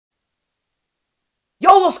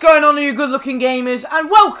Yo, what's going on, you good-looking gamers, and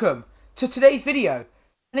welcome to today's video.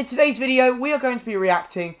 And in today's video, we are going to be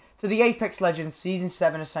reacting to the Apex Legends Season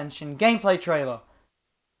 7 Ascension gameplay trailer.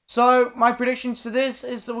 So, my predictions for this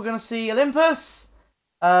is that we're going to see Olympus,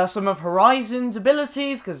 some of Horizon's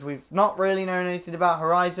abilities, because we've not really known anything about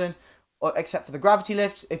Horizon, except for the gravity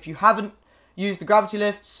lifts. If you haven't used the gravity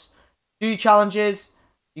lifts, do your challenges.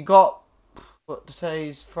 You got, what,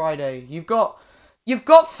 today's Friday. You've got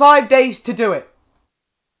 5 days to do it.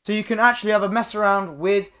 So you can actually have a mess around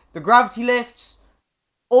with the gravity lifts.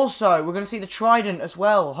 Also, we're going to see the Trident as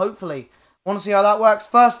well, hopefully. Want to see how that works.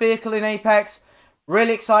 First vehicle in Apex.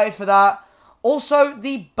 Really excited for that. Also,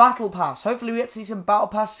 the Battle Pass. Hopefully we get to see some Battle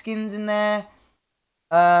Pass skins in there.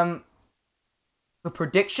 For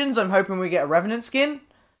predictions, I'm hoping we get a Revenant skin.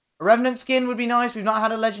 A Revenant skin would be nice. We've not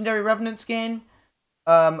had a legendary Revenant skin.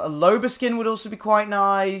 A Loba skin would also be quite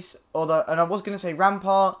nice. And I was going to say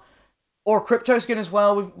Rampart. Or a Crypto skin as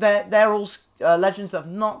well. They're all legends that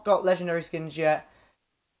have not got legendary skins yet.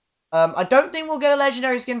 I don't think we'll get a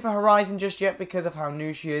legendary skin for Horizon just yet because of how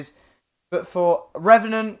new she is. But for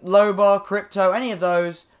Revenant, Loba, Crypto, any of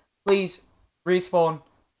those, please respawn,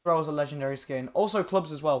 throw us a legendary skin. Also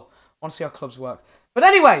clubs as well. I want to see how clubs work. But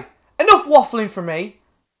anyway, enough waffling from me.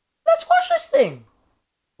 Let's watch this thing.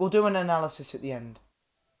 We'll do an analysis at the end.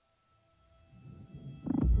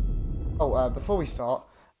 Oh, before we start,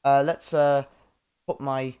 let's put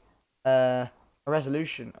my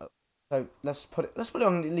resolution up. So let's put it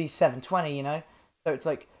on at least 720, you know. So it's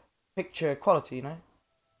like picture quality, you know.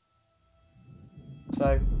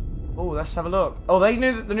 So, oh, let's have a look. Oh, they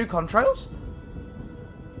knew the new contrails.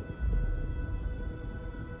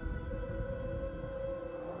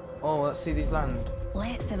 Oh, let's see these land.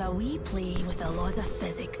 Let's have a wee play with the laws of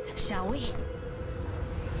physics, shall we?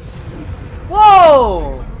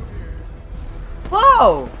 Whoa!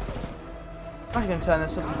 Whoa! I'm actually going to turn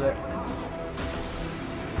this up a bit.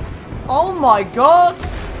 Oh my god!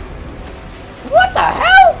 What the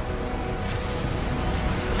hell?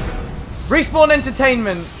 Respawn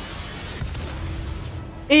Entertainment.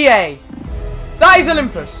 EA. That is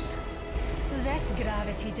Olympus. This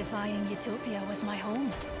gravity-defying utopia was my home.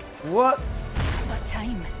 What? But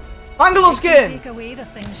time. Bangalore skin! Take away the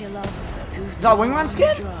things you love. Is that Wingman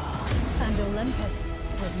skin? And Olympus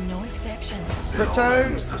was no exception. Crypto?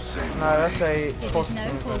 No, that's a... It is now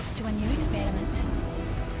close to a new experiment.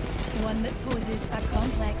 One that poses a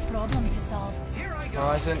complex problem to solve.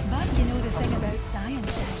 Horizon. But you know the thing about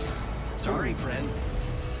science is... Sorry, friend.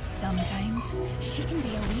 Sometimes she can be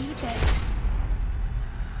a wee bit...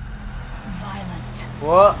 violent.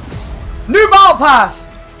 What? New Battle Pass!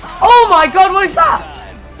 Oh my god, what is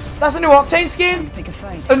that? That's a new Octane skin?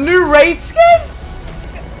 A new Raid skin?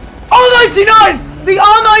 R99! The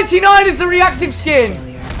R99 is the reactive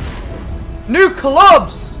skin! New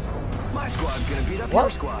clubs! My squad's gonna beat up your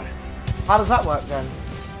squad. How does that work then?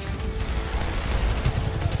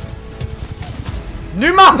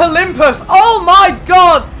 New map Olympus! Oh my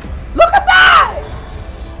god! Look at that!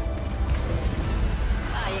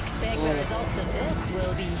 I expect the results of this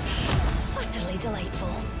will be utterly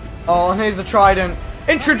delightful. Oh, and here's the Trident.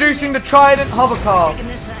 Introducing the Trident hovercar. Taking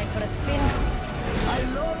this ride for a spin. I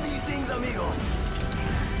love these things, amigos.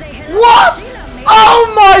 Say hello, What? Sheena, mate.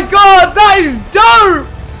 Oh my god, that is dope!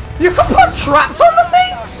 You can put traps on the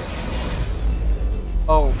things?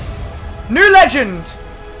 Oh. New legend!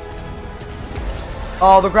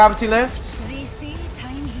 Oh, the gravity lifts. They say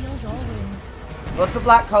time heals all wounds. What's a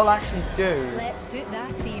black hole actually do? Let's put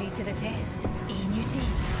that theory to the test. ANUT.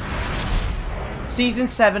 Season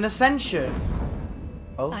 7 Ascension.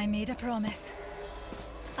 Oh. I made a promise.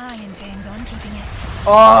 I intend on keeping it.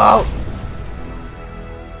 Oh!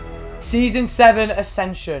 Season 7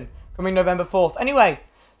 Ascension. Coming November 4th. Anyway,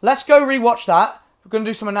 let's go rewatch that. We're going to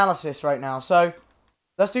do some analysis right now. So,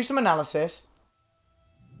 let's do some analysis.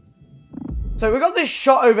 So, we've got this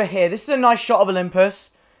shot over here. This is a nice shot of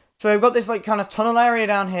Olympus. So, we've got this, like, kind of tunnel area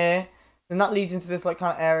down here. Then that leads into this, like,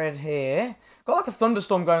 kind of area here. Got, like, a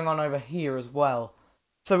thunderstorm going on over here as well.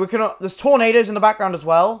 So, we can... there's tornadoes in the background as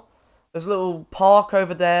well. There's a little park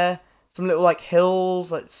over there. Some little, like,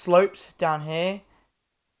 hills, like, slopes down here.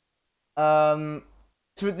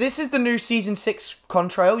 So, this is the new Season 6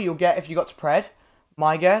 contrail you'll get if you got to Pred.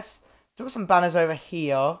 My guess. So, we've got some banners over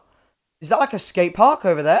here. Is that, like, a skate park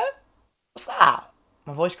over there? What's that?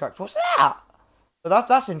 My voice cracked. What's that? So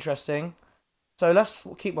that's interesting. So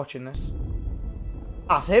we'll keep watching this.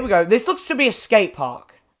 Ah, so here we go. This looks to be a skate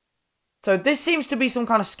park. So this seems to be some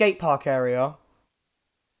kind of skate park area.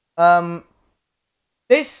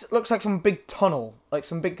 This looks like some big tunnel. Like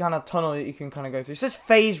some big kind of tunnel that you can kind of go through. It says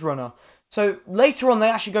Phase Runner. So later on, they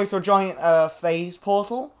actually go through a giant phase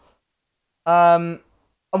portal. I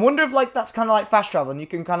wonder if like that's kind of like fast travel, and you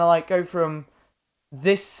can kind of like go from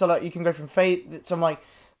this, so like you can go from phase. So I'm like,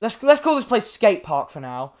 let's call this place skate park for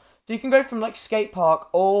now. So you can go from like skate park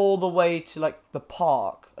all the way to like the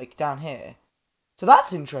park, like down here. So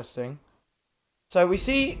that's interesting. So we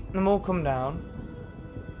see them all come down.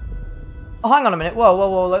 Oh, hang on a minute.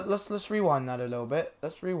 Whoa. Let's rewind that a little bit.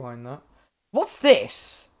 Let's rewind that. What's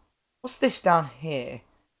this? What's this down here?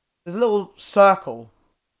 There's a little circle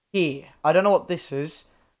here. I don't know what this is.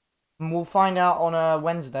 And we'll find out on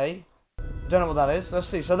Wednesday. Don't know what that is. Let's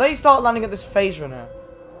see. So they start landing at this phase runner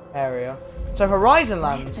area. So Horizon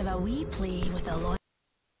lands. Let's have a wee play with a lot.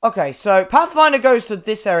 Okay, so Pathfinder goes to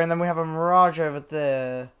this area, and then we have a Mirage over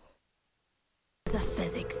there. The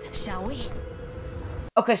physics, shall we?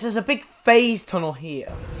 Okay, so there's a big phase tunnel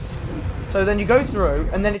here. So then you go through,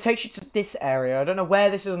 and then it takes you to this area. I don't know where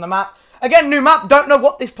this is on the map. Again, new map, don't know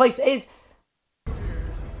what this place is.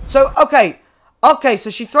 So, okay, so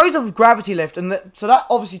she throws off a gravity lift, and so that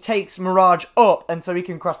obviously takes Mirage up, and so he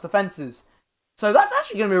can cross the fences. So that's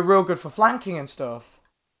actually going to be real good for flanking and stuff.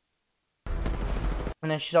 And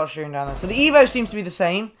then she starts shooting down there. So the Evo seems to be the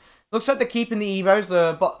same. Looks like they're keeping the Evos,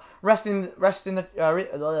 but ripping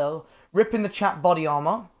the chap body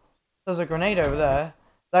armor. There's a grenade over there.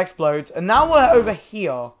 That explodes. And now we're over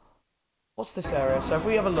here. What's this area? So if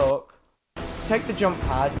we have a look, take the jump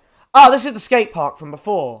pad. Ah, this is the skate park from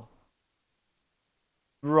before.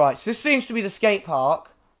 Right, so this seems to be the skate park.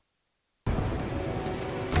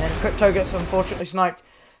 And then Crypto gets unfortunately sniped.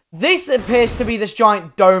 This appears to be this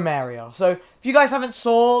giant dome area. So if you guys haven't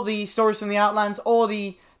saw the stories from the Outlands or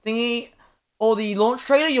the thingy or the launch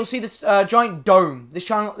trailer, you'll see this giant dome. This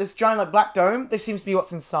giant like black dome. This seems to be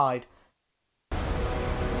what's inside.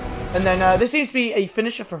 And then this seems to be a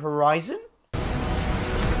finisher for Horizon.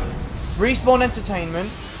 Respawn Entertainment.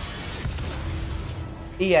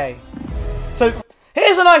 EA. So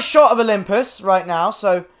here's a nice shot of Olympus right now.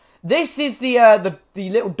 So this is the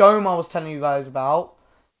little dome I was telling you guys about.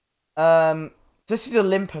 This is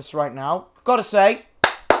Olympus right now. Gotta say,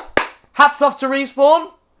 hats off to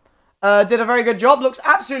Respawn. Did a very good job. Looks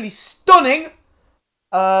absolutely stunning.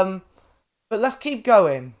 But let's keep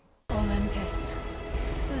going. Olympus.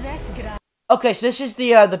 Okay, so this is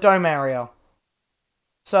the dome area.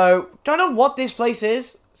 So don't know what this place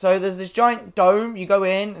is. So there's this giant dome. You go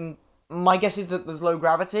in, and my guess is that there's low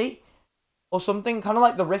gravity or something, kind of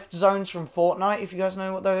like the rift zones from Fortnite. If you guys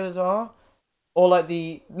know what those are. Or like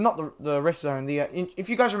not the Rift Zone, if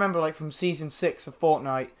you guys remember like from Season 6 of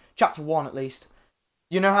Fortnite, Chapter 1 at least,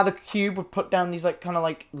 you know how the cube would put down these like kind of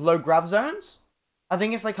like low grav zones? I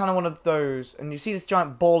think it's like kind of one of those, and you see this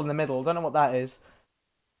giant ball in the middle, don't know what that is.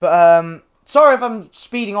 But, sorry if I'm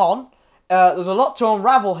speeding on, there's a lot to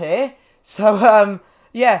unravel here, so,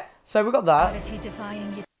 yeah, so we got that.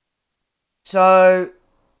 So,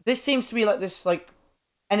 this seems to be like this, like,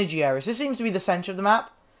 energy area, so this seems to be the center of the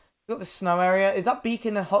map. Got the snow area. Is that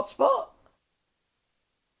beacon a hotspot?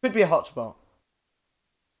 Could be a hotspot.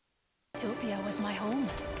 Utopia was my home.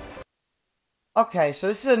 Okay, so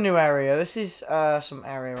this is a new area. This is some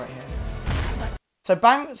area right here. So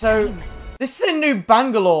this is a new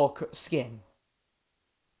Bangalore skin.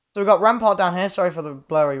 So we've got Rampart down here. Sorry for the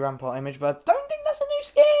blurry Rampart image, but I don't think that's a new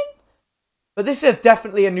skin. But this is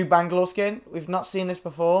definitely a new Bangalore skin. We've not seen this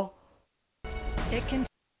before. It can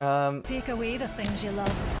take away the things you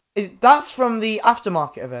love. That's from the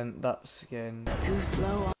aftermarket event, that skin. Too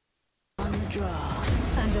slow on the draw.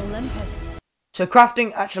 And Olympus. So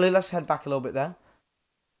crafting, actually, let's head back a little bit there.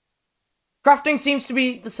 Crafting seems to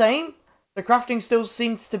be the same. The crafting still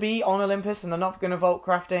seems to be on Olympus, and they're not going to vault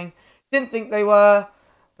crafting. Didn't think they were,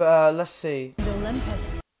 but let's see. And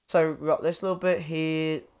Olympus. So we've got this little bit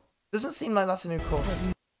here. Doesn't seem like that's a new course.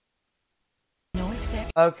 No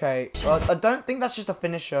exception. Okay, well, I don't think that's just a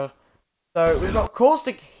finisher. So we've got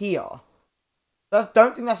Caustic here.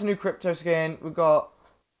 Don't think that's a new Crypto skin. We've got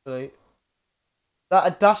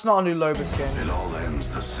that's not a new Loba skin. It all ends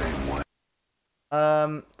the same way.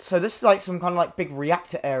 So this is like some kind of like big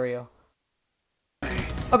reactor area.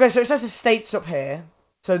 Okay, so it says estates up here.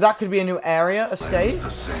 So that could be a new area,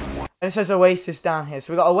 estates. And it says Oasis down here.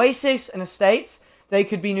 So we've got Oasis and estates. They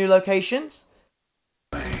could be new locations.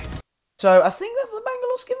 So I think that's the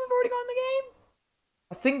Bangalore skin we've already got in the game.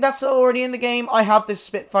 I think that's already in the game. I have this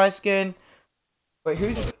Spitfire skin. Wait, who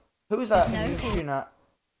was that he was shooting at?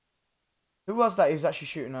 Who was that he was actually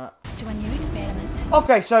shooting at? To a new experiment.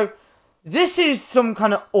 Okay, so this is some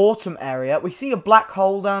kind of autumn area. We see a black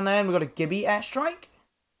hole down there, and we've got a Gibby airstrike.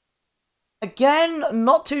 Again,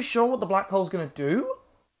 not too sure what the black hole's going to do.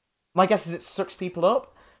 My guess is it sucks people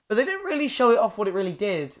up. but they didn't really show it off what it really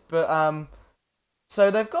did. But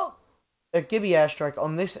so they've got a Gibby airstrike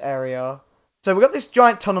on this area. So we've got this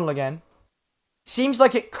giant tunnel again. Seems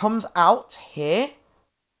like it comes out here,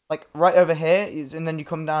 like right over here, and then you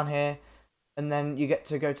come down here, and then you get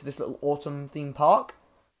to go to this little autumn theme park.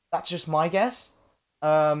 That's just my guess. We've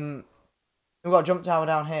got a jump tower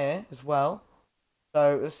down here as well.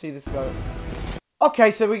 So let's see this go.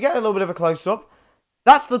 Okay, so we get a little bit of a close up.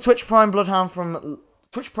 That's the Twitch Prime Bloodhound from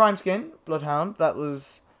Twitch Prime skin Bloodhound. That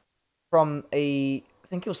was from I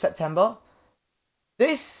think it was September.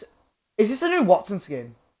 Is this a new Watson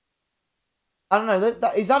skin? I don't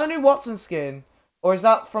know. Is that a new Watson skin? Or is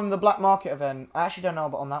that from the Black Market event? I actually don't know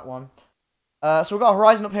about on that one. So we've got a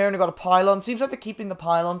Horizon up here and we've got a pylon. Seems like they're keeping the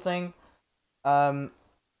pylon thing. One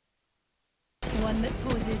that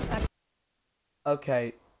poses back.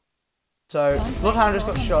 Okay. So, Bloodhound just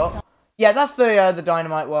got shot. Yeah, that's the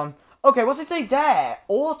dynamite one. Okay, what's it say there?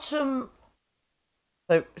 Autumn.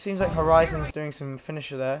 So, it seems like Horizon's doing some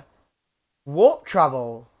finisher there. Warp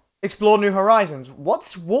travel. Explore new horizons.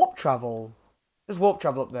 What's warp travel? There's warp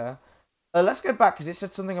travel up there. Let's go back because it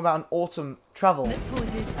said something about an autumn travel.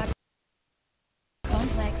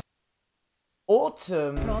 Complex.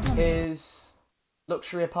 Autumn is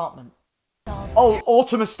luxury apartment. Oh,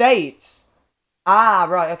 autumn estates. Ah,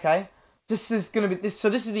 right, okay. This is gonna be this. So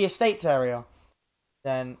this is the estates area.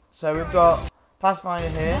 Then, so we've got Pathfinder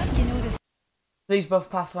here. Please buff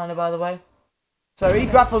Pathfinder, by the way. So he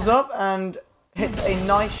grapples up and hits a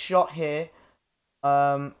nice shot here.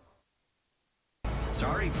 Sorry,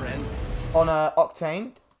 friend. On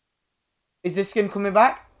Octane. Is this skin coming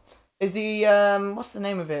back? Is the what's the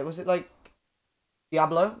name of it? Was it like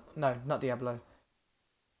Diablo? No, not Diablo.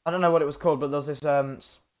 I don't know what it was called, but there's this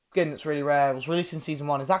skin that's really rare. It was released in season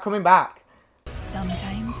 1. Is that coming back?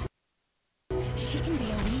 Sometimes she can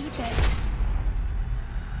be a wee bit.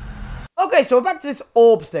 Okay, so we're back to this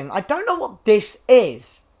orb thing. I don't know what this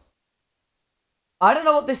is. I don't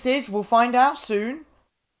know what this is. We'll find out soon.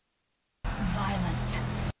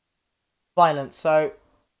 Violent. So,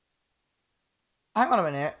 hang on a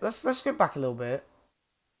minute. Let's go back a little bit.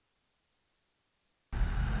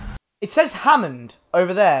 It says Hammond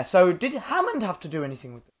over there. So, did Hammond have to do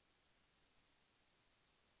anything with it?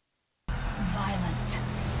 Violent.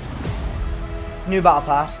 New battle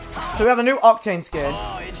pass. So we have a new Octane skin.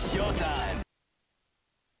 Oh, it's showtime.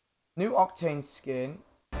 New Octane skin.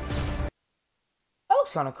 That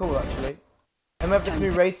looks kind of cool, actually. And we have this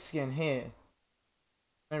new Wraith skin here.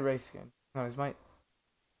 No Wraith skin. No, it's my...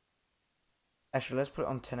 Actually, let's put it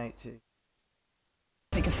on 1080.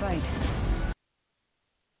 Pick a fight.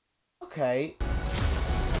 Okay.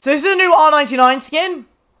 So this is a new R99 skin.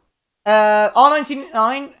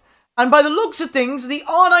 R99. And by the looks of things, the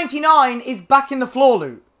R99 is back in the floor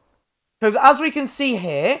loot. Because as we can see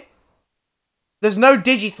here, there's no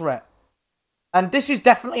digi threat. And this is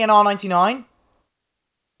definitely an R99.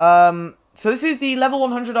 So this is the level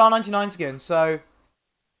 100 R99 skin. So,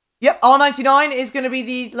 yep, R99 is going to be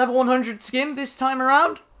the level 100 skin this time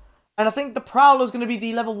around. And I think the Prowler is going to be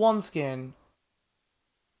the level 1 skin.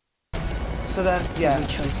 So then, yeah.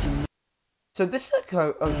 So this is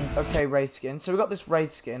okay Wraith skin. So we got this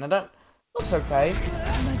Wraith skin. Looks okay.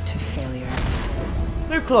 To failure.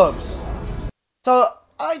 New clubs. So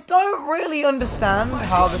I don't really understand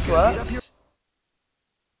how this works.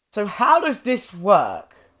 So how does this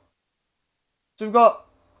work? So we've got...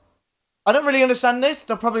 I don't really understand this.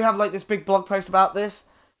 They'll probably have like this big blog post about this.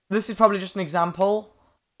 This is probably just an example.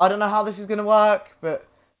 I don't know how this is going to work, but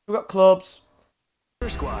we've got clubs.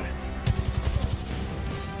 Squad.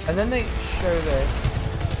 And then they show this.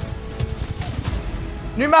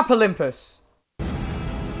 New map Olympus.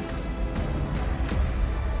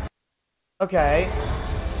 Okay.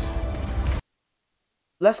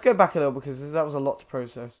 Let's go back a little because that was a lot to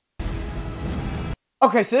process.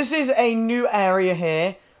 Okay, so this is a new area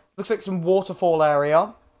here. Looks like some waterfall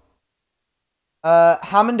area.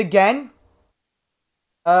 Hammond again.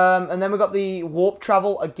 And then we got the warp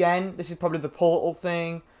travel again. This is probably the portal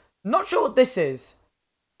thing. Not sure what this is.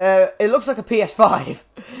 It looks like a PS5.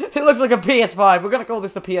 It looks like a PS5. We're going to call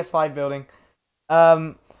this the PS5 building.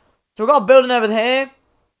 So we've got a building over here.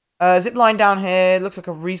 Zip line down here. Looks like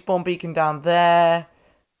a respawn beacon down there.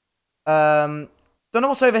 Don't know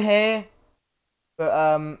what's over here.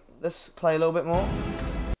 But let's play a little bit more.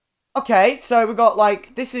 Okay, so we've got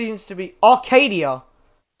like... This seems to be Arcadia.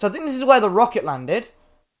 So I think this is where the rocket landed.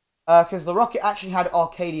 Because the rocket actually had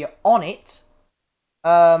Arcadia on it.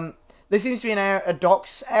 This seems to be a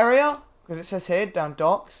docks area, because it says here, down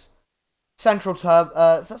docks. Central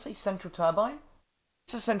does that say central turbine?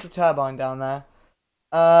 It's a central turbine down there.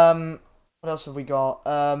 What else have we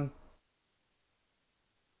got?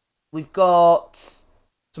 We've got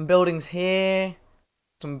some buildings here.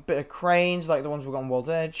 Some bit of cranes like the ones we've got on World's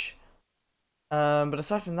Edge. But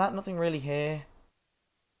aside from that, nothing really here.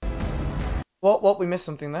 What? We missed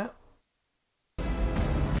something there.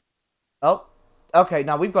 Oh. Okay,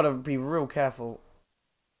 now we've got to be real careful.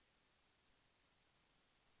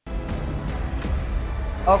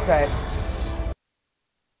 Okay.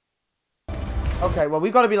 Okay, well,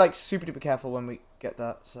 we've got to be, like, super duper careful when we get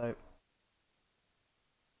that, so.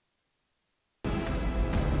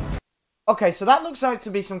 Okay, so that looks like to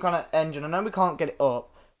be some kind of engine. I know we can't get it up.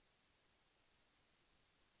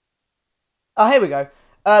 Oh, here we go.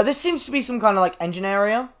 This seems to be some kind of, like, engine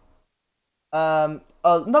area. No,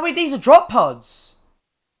 wait, these are drop pods.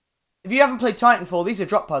 If you haven't played Titanfall, these are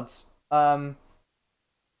drop pods.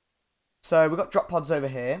 So we've got drop pods over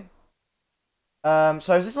here.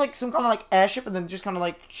 So is this like some kind of like airship and then just kind of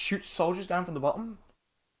like shoots soldiers down from the bottom?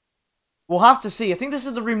 We'll have to see. I think this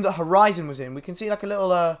is the room that Horizon was in. We can see like a little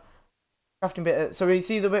crafting bit. So we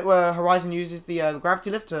see the bit where Horizon uses the gravity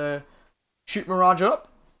lift to shoot Mirage up.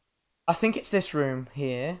 I think it's this room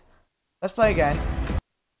here. Let's play again.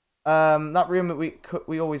 That room that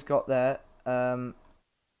we always got there. If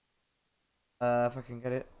I can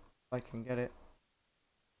get it. If I can get it.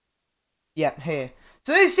 Yeah, here.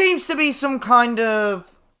 So this seems to be some kind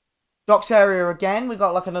of docks area again. We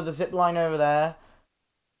got like another zip line over there.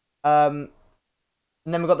 And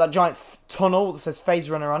then we got that giant tunnel that says Phase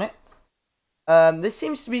Runner on it. This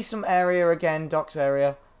seems to be some area again, docks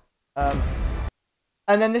area. And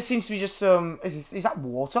then this seems to be just some. Is that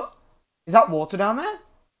water? Is that water down there?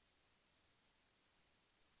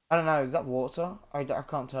 I don't know. Is that water? I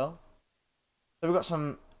can't tell. So we've got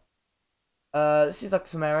some. This is like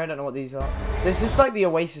some area. I don't know what these are. This is like the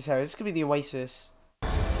Oasis area. This could be the Oasis.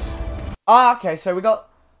 Ah, okay. So we got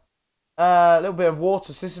a little bit of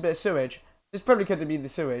water. So this is a bit of sewage. This probably could be the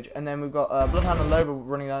sewage. And then we've got Bloodhound and Lobo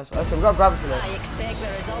running down. Okay, we've got gravity lift. I expect the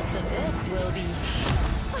results of this will be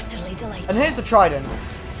utterly delightful. And here's the Trident.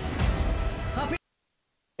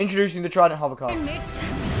 Introducing the Trident hovercar. Mates,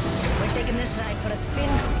 we're taking this ride for a spin.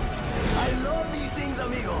 I love these things,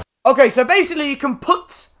 amigo. Okay, so basically you can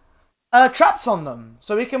put traps on them.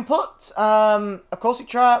 So we can put a caustic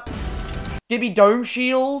trap, Gibby dome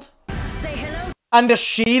shield, Say hello and a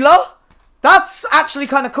Sheila. That's actually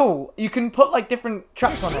kind of cool. You can put like different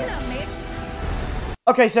traps to on it. Sheila, mates.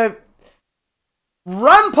 Okay, so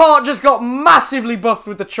Rampart just got massively buffed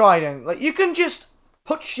with the Trident. Like you can just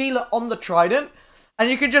put Sheila on the Trident, and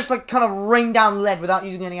you can just like kind of rain down lead without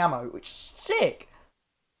using any ammo, which is sick.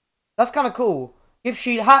 That's kind of cool. Give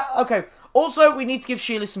Sheila... Okay, also, we need to give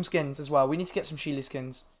Sheila some skins as well. We need to get some Sheila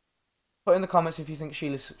skins. Put in the comments if you think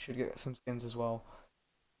Sheila should get some skins as well.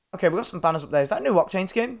 Okay, we've got some banners up there. Is that a new Octane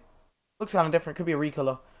skin? Looks kind of different. Could be a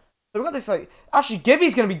recolor. So we've got this, like... Actually,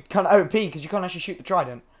 Gibby's going to be kind of OP because you can't actually shoot the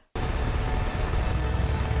Trident.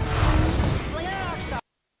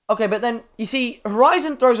 Okay, but then, you see,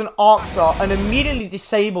 Horizon throws an Arc Star and immediately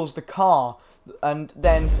disables the car. And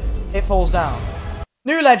then it falls down.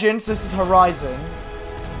 New Legends, this is Horizon.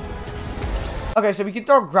 Okay, so we can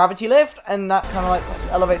throw a gravity lift, and that kind of like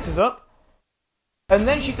elevates us up. And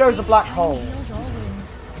then she throws a black hole.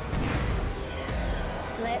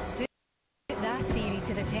 Let's put that theory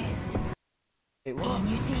to the test. Wait, what?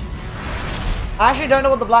 NUT. I actually don't know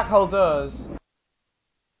what the black hole does.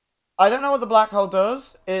 I don't know what the black hole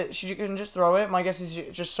does. You can just throw it. My guess is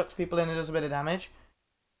it just sucks people in and does a bit of damage.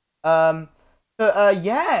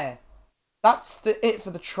 Yeah. That's it for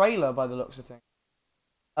the trailer by the looks of things.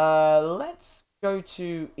 Let's go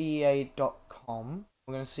to EA.com.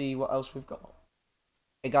 We're going to see what else we've got.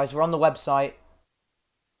 Okay, guys, we're on the website.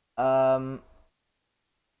 Doesn't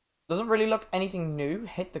really look anything new.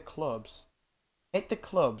 Hit the clubs. Hit the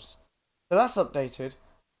clubs. So that's updated.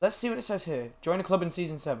 Let's see what it says here. Join a club in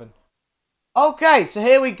Season 7. Okay, so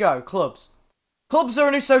here we go. Clubs. Clubs are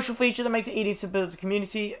a new social feature that makes it easier to build a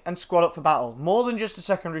community and squad up for battle. More than just a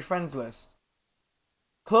secondary friends list.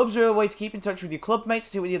 Clubs are a way to keep in touch with your club mates,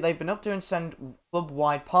 see what they've been up to, and send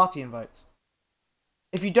club-wide party invites.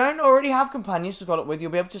 If you don't already have companions to squad up with,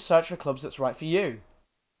 you'll be able to search for clubs that's right for you.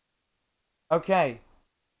 Okay.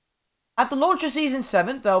 At the launch of Season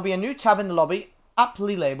 7, there will be a new tab in the lobby,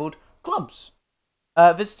 aptly labelled Clubs.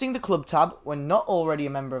 Visiting the Club tab, when not already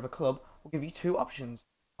a member of a club, will give you two options.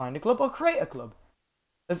 Find a club or create a club.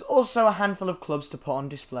 There's also a handful of clubs to put on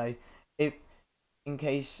display, in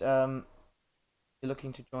case you're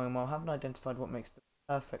looking to join. Well, I haven't identified what makes the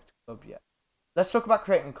perfect club yet. Let's talk about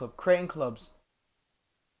creating a club. Creating clubs.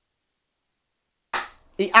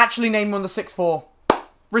 He actually named one the 6-4.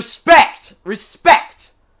 Respect!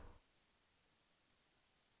 Respect!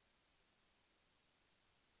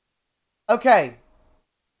 Okay.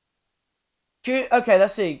 Okay,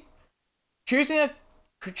 let's see. Choosing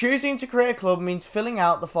to create a club means filling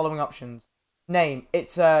out the following options. Name.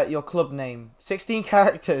 It's your club name. 16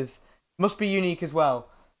 characters. Must be unique as well.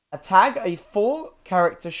 A tag, a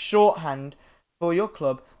 4-character shorthand for your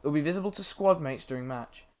club that will be visible to squad mates during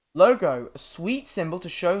match. Logo, a sweet symbol to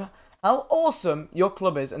show how awesome your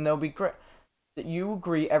club is, and they'll be great that you will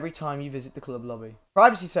agree every time you visit the club lobby.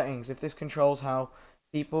 Privacy settings, if this controls how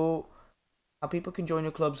people can join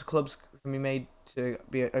your clubs. Clubs can be made to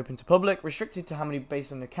be open to public, restricted to how many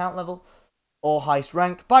based on account level, or highest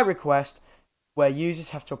rank by request, where users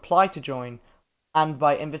have to apply to join, and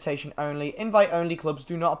by invitation only. Invite-only clubs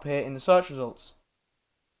do not appear in the search results.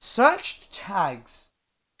 Search tags.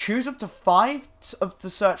 Choose up to 5 of the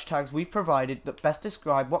search tags we've provided that best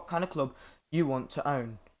describe what kind of club you want to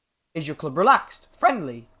own. Is your club relaxed,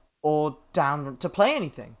 friendly, or down to play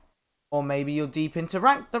anything? Or maybe you're deep into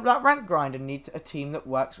that rank grind and need a team that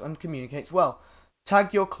works and communicates well.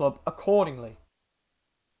 Tag your club accordingly.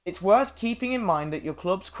 It's worth keeping in mind that your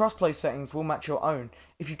club's crossplay settings will match your own.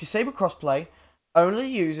 If you disable crossplay, only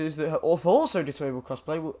users that have also disabled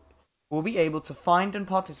crossplay will be able to find and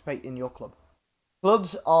participate in your club.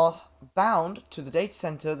 Clubs are bound to the data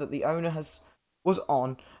center that the owner was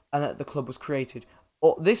on and that the club was created.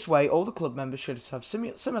 This way, all the club members should have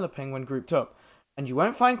similar ping when grouped up. And you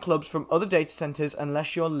won't find clubs from other data centers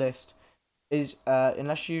unless your list is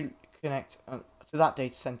unless you connect to that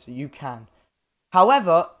data center. You can,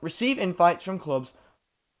 however, receive invites from clubs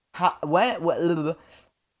I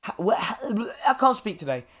can't speak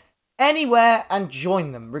today. Anywhere and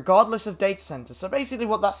join them, regardless of data center. So basically,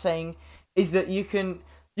 what that's saying is that you can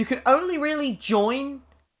only really join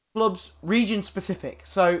clubs region specific.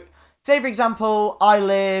 So, say for example, I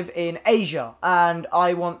live in Asia and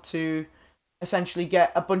I want to essentially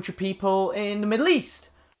get a bunch of people in the Middle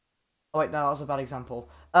East. Oh wait, no, that was a bad example.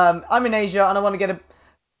 I'm in Asia and I want to get a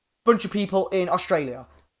bunch of people in Australia.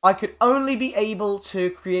 I could only be able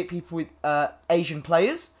to create people with Asian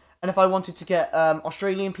players, and if I wanted to get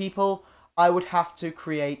Australian people, I would have to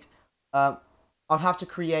create a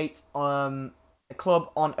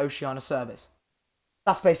club on Oceania service.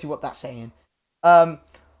 That's basically what that's saying.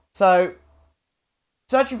 So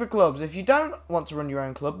searching for clubs. If you don't want to run your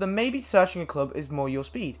own club, then maybe searching a club is more your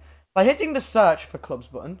speed. By hitting the search for clubs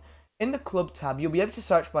button in the club tab, you'll be able to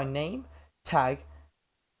search by name, tag,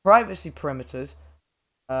 privacy perimeters,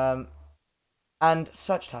 and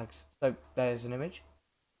search tags. So there's an image.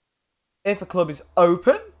 If a club is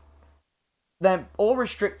open, then or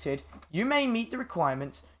restricted, you may meet the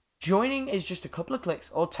requirements. Joining is just a couple of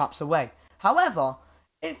clicks or taps away. However,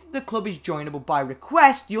 if the club is joinable by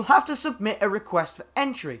request, you'll have to submit a request for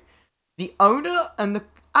entry. The owner and the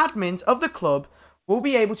admins of the club will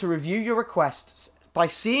be able to review your requests by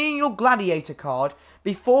seeing your gladiator card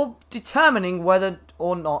before determining whether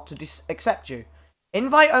or not to accept you.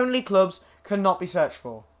 Invite-only clubs cannot be searched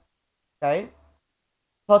for. Okay?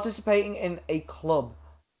 Participating in a club.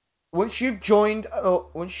 Once you've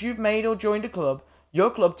made or joined a club,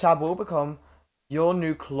 your club tab will become your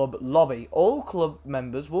new club lobby. All club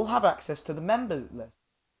members will have access to the members list,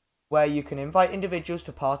 where you can invite individuals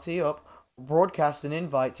to party up, or broadcast an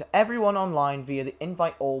invite to everyone online via the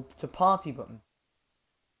invite all to party button.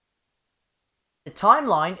 The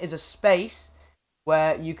timeline is a space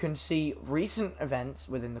where you can see recent events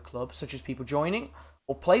within the club, such as people joining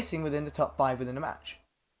or placing within the top 5 within a match.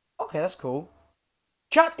 Okay, that's cool.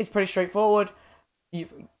 Chat is pretty straightforward.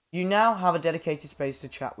 You now have a dedicated space to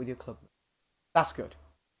chat with your club. That's good.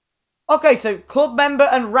 Okay, so club member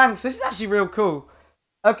and ranks. This is actually real cool.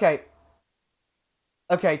 Okay.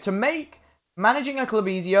 Okay, to make managing a club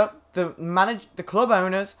easier, the club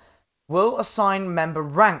owners will assign member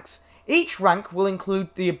ranks. Each rank will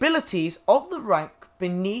include the abilities of the rank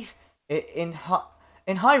beneath it in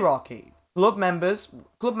hierarchy. Club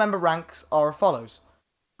member ranks are as follows.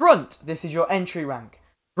 Grunt, this is your entry rank.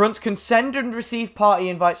 Grunts can send and receive party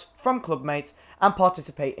invites from club mates and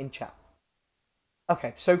participate in chat.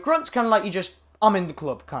 Okay, so Grunt's kind of like you just, I'm in the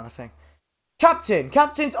club kind of thing. Captain.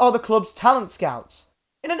 Captains are the club's talent scouts.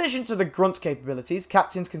 In addition to the Grunt's capabilities,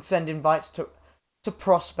 captains can send invites to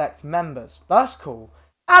prospect members. That's cool.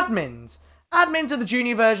 Admins. Admins are the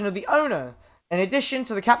junior version of the owner. In addition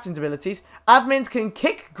to the captain's abilities, admins can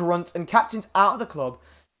kick Grunt and captains out of the club,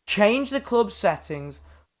 change the club settings,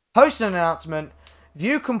 post an announcement,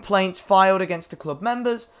 view complaints filed against the club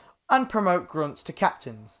members, and promote Grunts to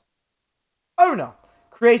captains. Owner.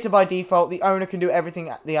 Created by default, the owner can do everything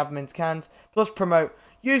the admins can, plus promote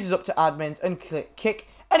users up to admins and kick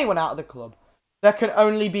anyone out of the club. There can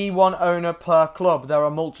only be one owner per club. There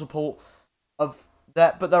are multiple of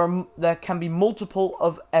there can be multiple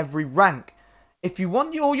of every rank. If you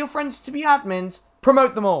want all your friends to be admins,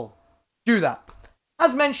 promote them all. Do that.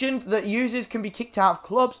 As mentioned, that users can be kicked out of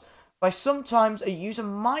clubs by sometimes a user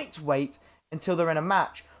might wait until they're in a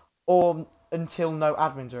match or until no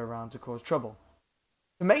admins are around to cause trouble.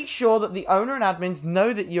 To make sure that the owner and admins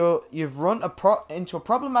know that you've run into a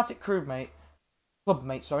problematic clubmate,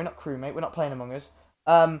 sorry, not crewmate, we're not playing Among Us,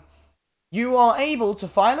 you are able to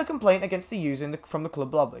file a complaint against the user from the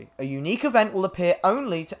club lobby. A unique event will appear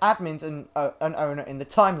only to admins and an owner in the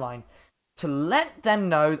timeline to let them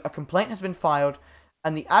know a complaint has been filed,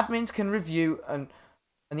 and the admins can review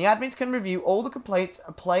all the complaints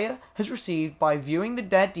a player has received by viewing the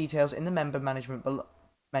dead details in the member management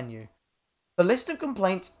menu. The list of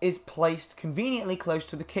complaints is placed conveniently close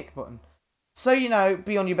to the kick button, so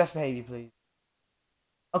be on your best behavior, please.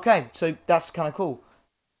 Okay, so that's kind of cool.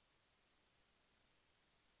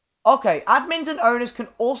 Okay, admins and owners can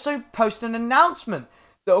also post an announcement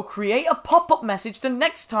that will create a pop-up message the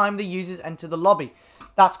next time the users enter the lobby.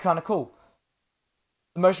 That's kind of cool.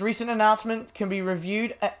 The most recent announcement can be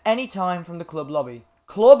reviewed at any time from the club lobby.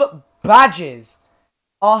 Club badges.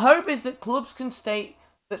 Our hope is that clubs can state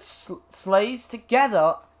that stays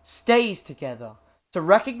together. To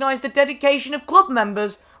recognise the dedication of club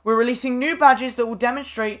members, we're releasing new badges that will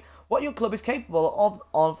demonstrate what your club is capable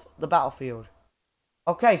of the battlefield.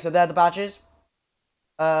 Okay, so they're the badges.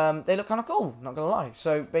 They look kind of cool, not gonna lie.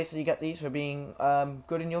 So basically you get these for being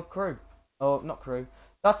good in your crew. Or not crew.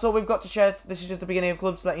 That's all we've got to share. This is just the beginning of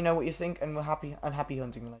clubs to let you know what you think, and we're happy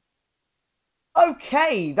hunting.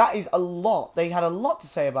 Okay, that is a lot. They had a lot to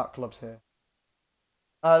say about clubs here.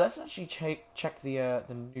 Let's actually check the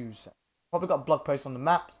news. Probably got a blog post on the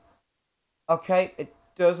maps. Okay, it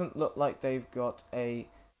doesn't look like they've got a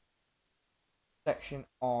section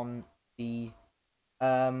on the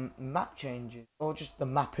map changes, or just the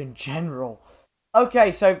map in general.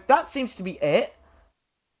 Okay, so that seems to be it.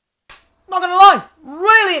 Not gonna lie,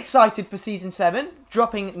 really excited for Season 7,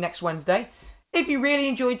 dropping next Wednesday. If you really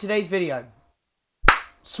enjoyed today's video,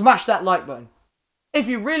 smash that like button. If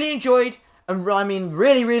you really enjoyed, and I mean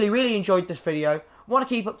really enjoyed this video, want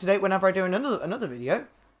to keep up to date whenever I do another video,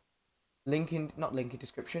 not link in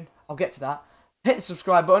description, I'll get to that. Hit the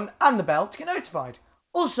subscribe button and the bell to get notified.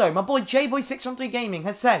 Also, my boy JBoy613 Gaming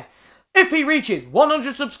has said, if he reaches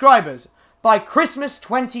 100 subscribers by Christmas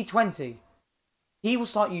 2020, he will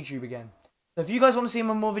start YouTube again. So if you guys want to see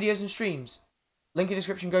him on more videos and streams, link in the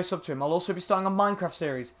description, go sub to him. I'll also be starting a Minecraft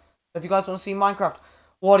series. So if you guys want to see Minecraft,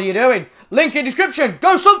 what are you doing? Link in the description,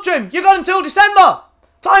 go sub to him. You got until December.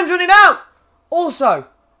 Time's running out. Also,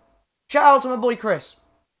 shout out to my boy Chris.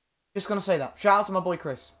 Just gonna say that. Shout out to my boy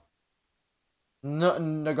Chris.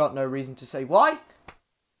 No, got no reason to say why.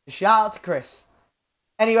 Shout out to Chris.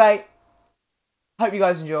 Anyway, hope you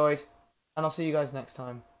guys enjoyed, and I'll see you guys next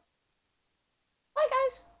time.